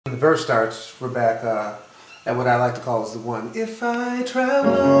verse starts, we're back at what I like to call is the one. If I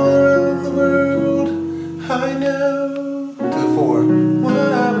travel around the world, I know. To the 4, what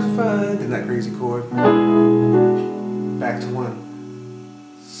I would find in that crazy chord. Back to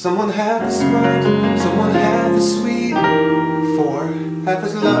 1. Someone half as smart, someone half as sweet. 4, half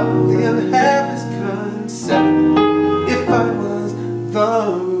as lovely and half as kind. 7, if I was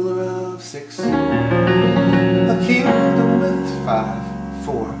the ruler of 6, a kingdom with 5,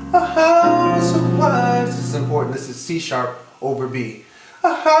 4, a house of wives. This is important. This is C sharp over B.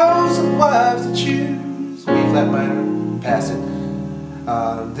 A house of wives to choose. B flat minor, pass it.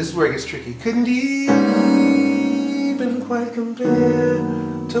 This is where it gets tricky. Couldn't even quite compare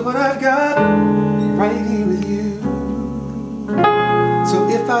to what I've got right here with you. So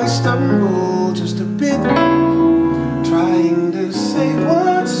if I stumble just a bit, trying to say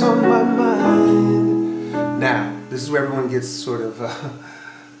what's on my mind. Now, this is where everyone gets sort of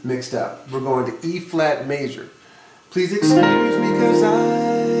mixed up. We're going to E flat major. Please excuse me because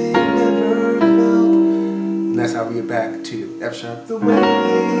I never felt. And that's how we get back to F sharp. The way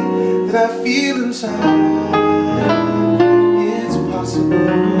that I feel inside, it's possible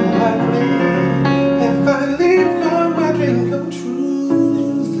I may have finally found my dream come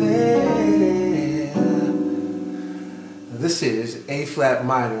true there. This is A flat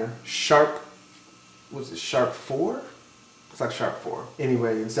minor, sharp, what's it, sharp 4? It's like sharp 4.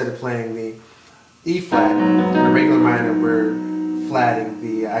 Anyway, instead of playing the E flat in a regular minor, we're flatting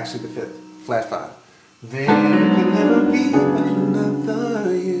the, actually the 5th, flat 5. There can never be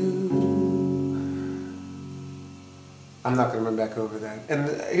another you. I'm not going to run back over that. And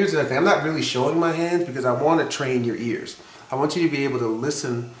here's the other thing. I'm not really showing my hands because I want to train your ears. I want you to be able to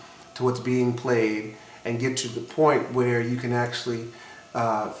listen to what's being played and get to the point where you can actually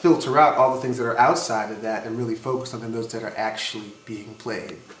filter out all the things that are outside of that and really focus on the notes that are actually being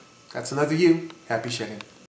played. That's another you. Happy shedding.